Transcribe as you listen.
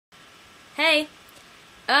Hey.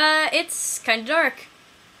 It's kinda dark,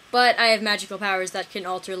 but I have magical powers that can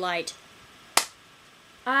alter light.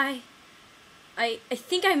 I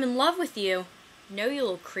think I'm in love with you. No, you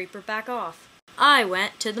little creeper, back off. I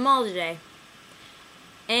went to the mall today,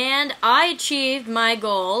 and I achieved my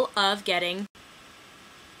goal of getting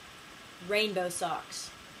rainbow socks.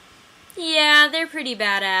 Yeah, they're pretty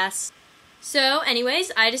badass. So,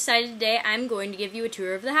 anyways, I decided today I'm going to give you a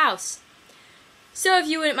tour of the house. So if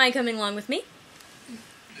you wouldn't mind coming along with me.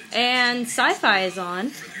 And sci-fi is on.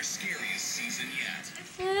 Scariest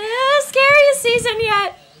season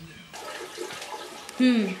yet.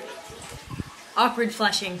 Awkward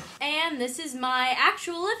flushing. And this is my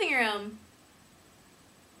actual living room.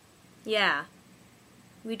 Yeah.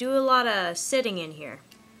 We do a lot of sitting in here.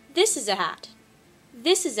 This is a hat.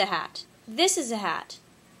 This is a hat. This is a hat.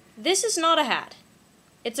 This is not a hat.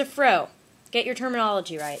 It's a fro. Get your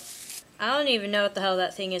terminology right. I don't even know what the hell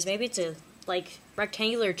that thing is. Maybe it's a,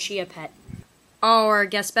 rectangular chia pet. Our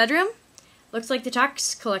guest bedroom. Looks like the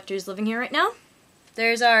tax collector's living here right now.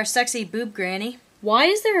 There's our sexy boob granny. Why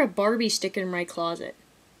is there a Barbie stick in my closet?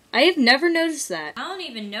 I have never noticed that. I don't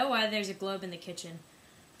even know why there's a globe in the kitchen.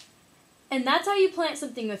 And that's how you plant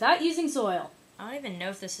something without using soil. I don't even know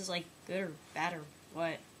if this is, good or bad or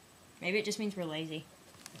what. Maybe it just means we're lazy.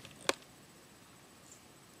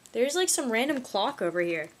 There's, some random clock over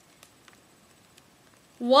here.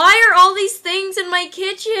 Why are all these things in my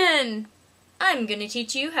kitchen? I'm gonna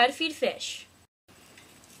teach you how to feed fish.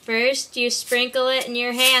 First, you sprinkle it in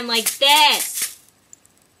your hand like this.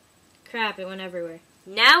 Crap, it went everywhere.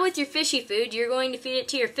 Now with your fishy food, you're going to feed it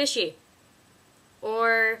to your fishy.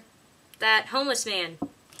 Or that homeless man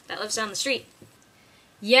that lives down the street.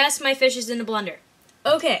 Yes, my fish is in a blender.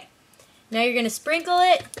 Okay, now you're gonna sprinkle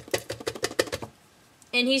it,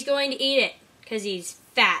 and he's going to eat it, because he's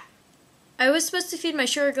fat. I was supposed to feed my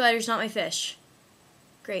sugar gliders, not my fish.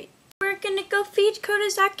 Great. We're gonna go feed Koda,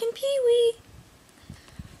 and Pee-wee.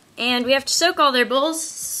 And we have to soak all their bowls,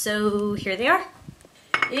 so here they are.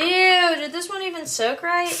 Ew, did this one even soak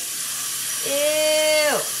right?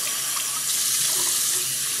 Ew.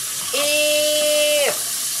 Ew.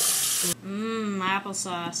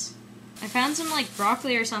 Applesauce. I found some,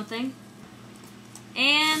 broccoli or something.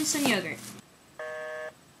 And some yogurt.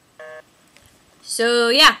 So,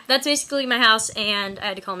 yeah, that's basically my house, and I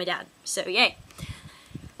had to call my dad. So, yay.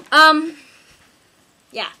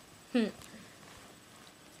 Yeah.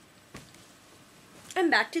 I'm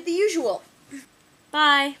back to the usual.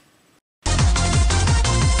 Bye.